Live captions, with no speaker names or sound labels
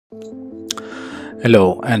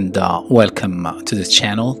Hello and welcome to this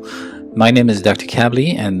channel. My name is Dr.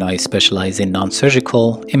 Kabli and I specialize in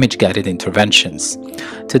non-surgical image-guided interventions.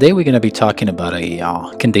 Today we're going to be talking about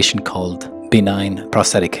a condition called benign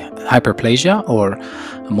prostatic hyperplasia, or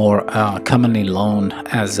more commonly known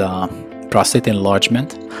as prostate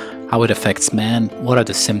enlargement, how it affects men, what are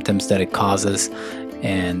the symptoms that it causes,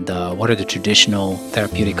 and what are the traditional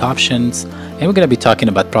therapeutic options. And we're going to be talking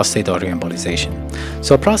about prostate artery embolization.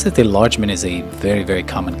 So prostate enlargement is a very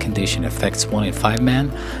common condition. It affects 1 in 5 men,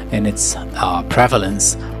 and its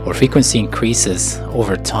prevalence or frequency increases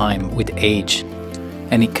over time with age,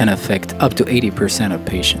 and it can affect up to 80% of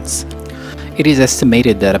patients. It is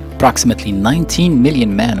estimated that approximately 19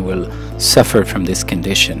 million men will suffer from this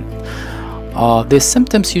condition. The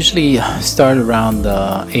symptoms usually start around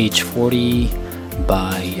age 40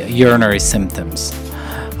 by urinary symptoms.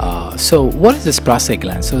 So what is this prostate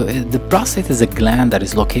gland? So the prostate is a gland that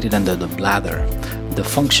is located under the bladder. The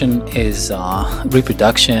function is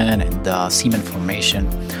reproduction and semen formation.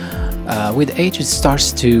 With age it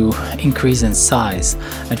starts to increase in size.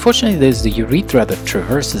 Unfortunately, there's the urethra that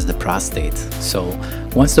traverses the prostate. So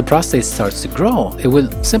once the prostate starts to grow, it will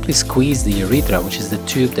simply squeeze the urethra, which is the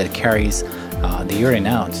tube that carries the urine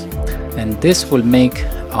out. And this will make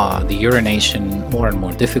the urination more and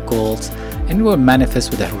more difficult, and it will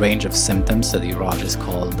manifest with a range of symptoms that the urologist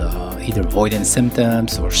called either voiding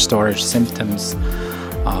symptoms or storage symptoms,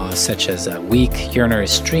 such as a weak urinary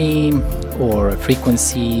stream or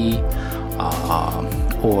frequency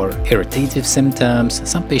or irritative symptoms.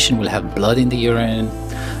 Some patient will have blood in the urine.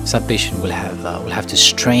 Some patient will have to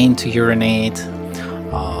strain to urinate.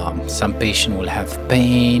 Some patient will have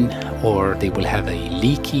pain, or they will have a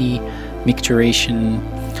leaky micturition.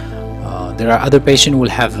 There are other patients who will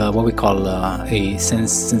have what we call a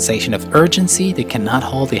sensation of urgency. They cannot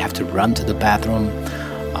hold, they have to run to the bathroom,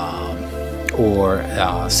 or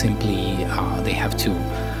simply they have to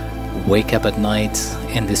wake up at night,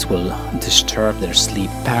 and this will disturb their sleep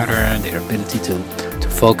pattern, their ability to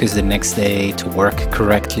focus the next day, to work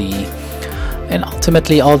correctly. And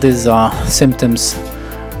ultimately all these symptoms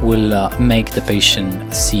will make the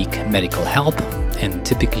patient seek medical help, and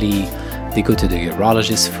typically they go to the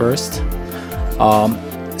urologist first.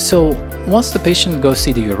 So once the patient goes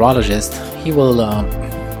see the urologist, he will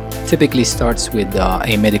typically starts with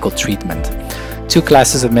a medical treatment. 2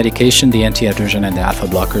 classes of medication, the antiandrogen and the alpha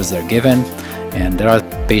blockers, they're given, and there are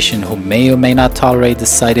patients who may or may not tolerate the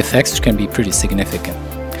side effects, which can be pretty significant.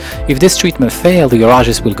 If this treatment fails, the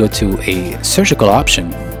urologist will go to a surgical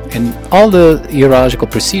option, and all the urological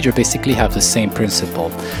procedures basically have the same principle.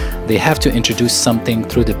 They have to introduce something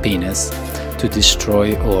through the penis to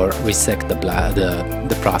destroy or resect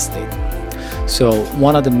the prostate. So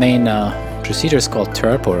one of the main procedures called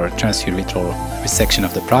TURP, or transurethral resection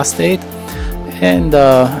of the prostate, and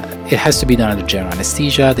it has to be done under general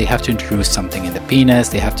anesthesia. They have to introduce something in the penis,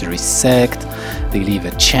 they have to resect, they leave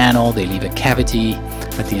a channel, they leave a cavity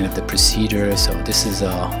at the end of the procedure. So this is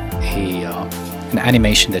an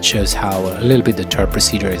animation that shows how a little bit the TURP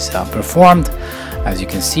procedure is performed, as you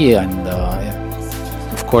can see. And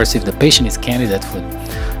of course, if the patient is candidate for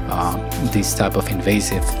this type of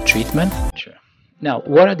invasive treatment. Sure. Now,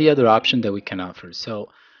 what are the other options that we can offer? So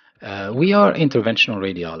we are interventional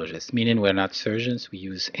radiologists, meaning we're not surgeons. We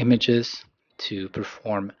use images to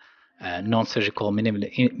perform non-surgical,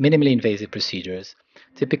 minimally invasive procedures.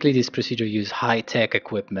 Typically, these procedures use high-tech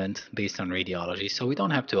equipment based on radiology, so we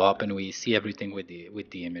don't have to open. We see everything with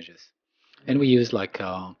the images, and we use like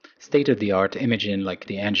state-of-the-art imaging, like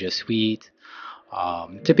the angio suite.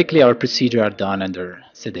 Typically, our procedures are done under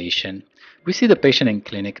sedation. We see the patient in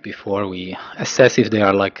clinic before we assess if they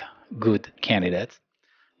are like good candidates.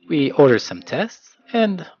 We order some tests,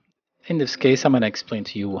 and in this case, I'm going to explain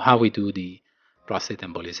to you how we do the prostate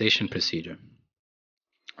embolization procedure.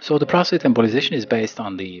 So the prostate embolization is based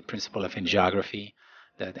on the principle of angiography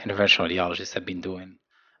that interventional radiologists have been doing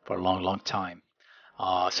for a long time.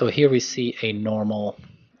 So here we see a normal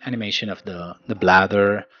animation of the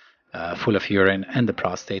bladder full of urine and the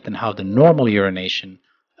prostate, and how the normal urination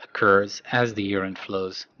occurs as the urine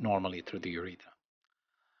flows normally through the urethra.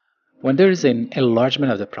 When there is an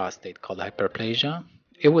enlargement of the prostate called hyperplasia,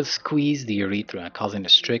 it will squeeze the urethra, causing a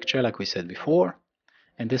stricture, like we said before,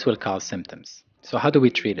 and this will cause symptoms. So how do we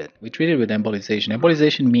treat it? We treat it with embolization.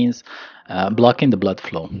 Embolization means blocking the blood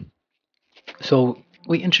flow. So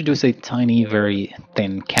we introduce a tiny, very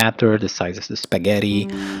thin catheter the size of the spaghetti.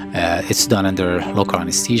 It's done under local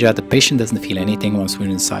anesthesia. The patient doesn't feel anything once we're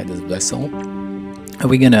inside this vessel. And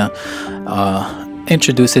we're gonna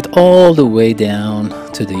introduce it all the way down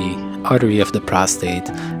to the artery of the prostate,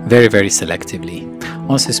 very selectively.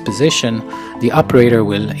 Once it's positioned, the operator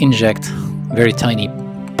will inject very tiny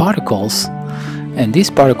particles, and these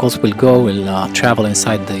particles will travel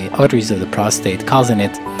inside the arteries of the prostate, causing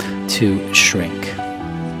it to shrink.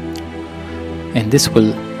 And this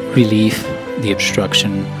will relieve the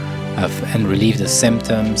obstruction and relieve the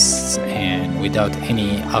symptoms, and without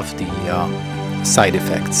any of the side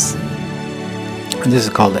effects. And this is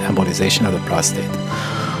called the embolization of the prostate.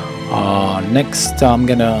 Next, I'm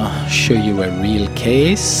gonna show you a real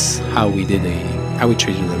case, how we treated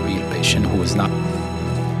a real patient who was not.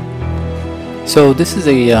 So this is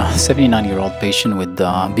a 79-year-old patient with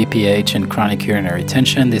BPH and chronic urinary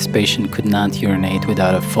retention. This patient could not urinate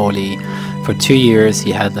without a Foley for 2 years.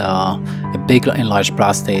 He had a big enlarged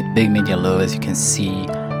prostate, big medial lobe, as you can see.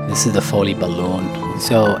 This is the Foley balloon.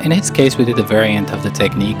 So in his case, we did a variant of the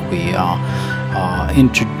technique.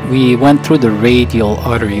 We went through the radial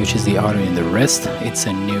artery, which is the artery in the wrist. It's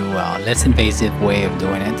a new, less invasive way of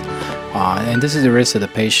doing it. And this is the wrist of the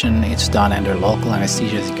patient. It's done under local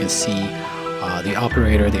anesthesia, as you can see. The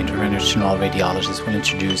operator, the interventional radiologist, will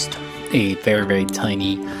introduce a very, very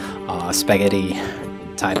tiny spaghetti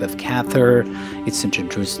type of catheter. It's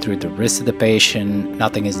introduced through the wrist of the patient.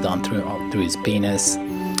 Nothing is done through his penis.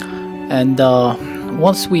 And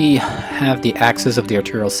once we have the access of the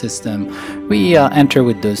arterial system, we enter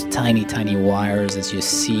with those tiny, tiny wires, as you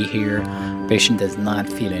see here. Patient does not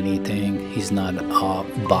feel anything. He's not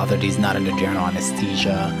bothered. He's not under general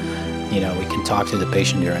anesthesia. You know, we can talk to the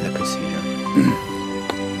patient during the procedure.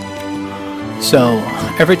 So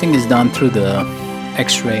everything is done through the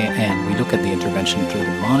x-ray, and we look at the intervention through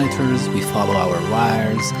the monitors. We follow our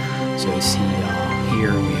wires. So you see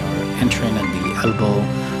here we are entering at the elbow,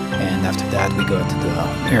 and after that we go into the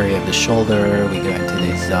area of the shoulder. We go into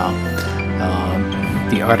this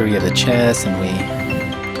the artery of the chest, and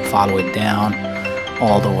we follow it down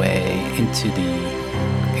all the way into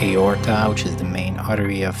the aorta, which is the main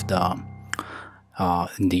artery of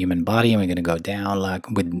in the human body. And we're going to go down, like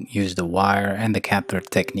use the wire and the catheter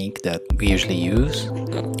technique that we usually use.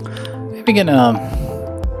 And we're going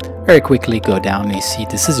to very quickly go down. You see,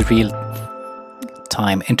 this is real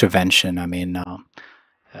time intervention. I mean,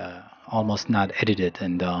 almost not edited,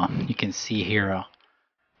 and you can see here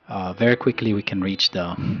very quickly we can reach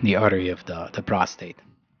the artery of the prostate.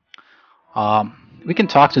 We can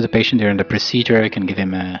talk to the patient during the procedure. We can give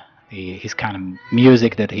him his kind of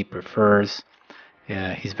music that he prefers.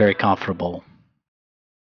 He's very comfortable.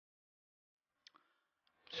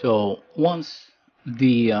 So once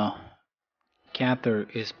the catheter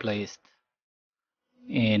is placed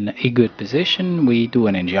in a good position, we do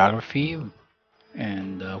an angiography,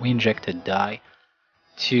 and we inject a dye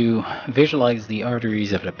to visualize the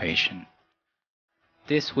arteries of the patient.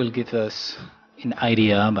 This will give us an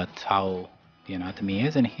idea about how the anatomy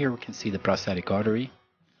is, and here we can see the prostatic artery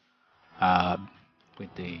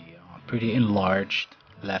with the pretty enlarged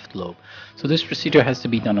left lobe. So this procedure has to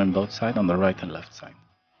be done on both sides, on the right and left side,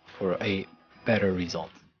 for a better result.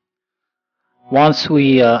 Once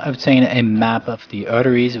we obtain a map of the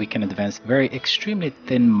arteries, we can advance very extremely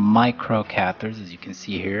thin micro catheters, as you can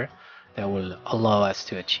see here, that will allow us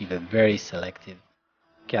to achieve a very selective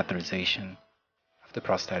catheterization of the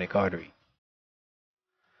prostatic artery.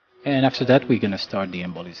 And after that, we're going to start the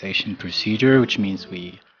embolization procedure, which means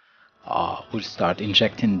we will start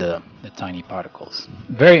injecting the tiny particles.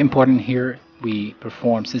 Very important here, we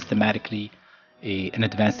perform systematically an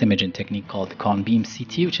advanced imaging technique called the cone beam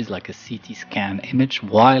CT, which is like a CT scan image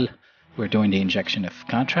while we're doing the injection of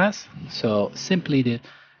contrast. So simply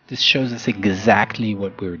this shows us exactly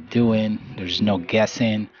what we're doing. There's no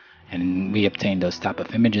guessing, and we obtain those type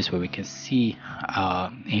of images where we can see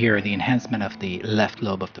here the enhancement of the left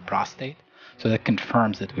lobe of the prostate. So that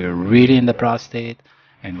confirms that we're really in the prostate,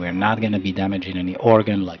 and we're not going to be damaging any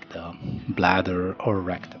organ like the bladder or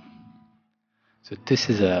rectum. So this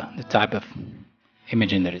is the type of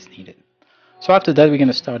imaging that is needed. So after that, we're going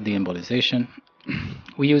to start the embolization.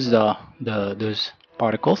 We use those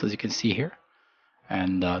particles, as you can see here,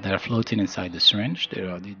 and they're floating inside the syringe.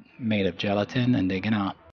 They're made of gelatin, and they're going to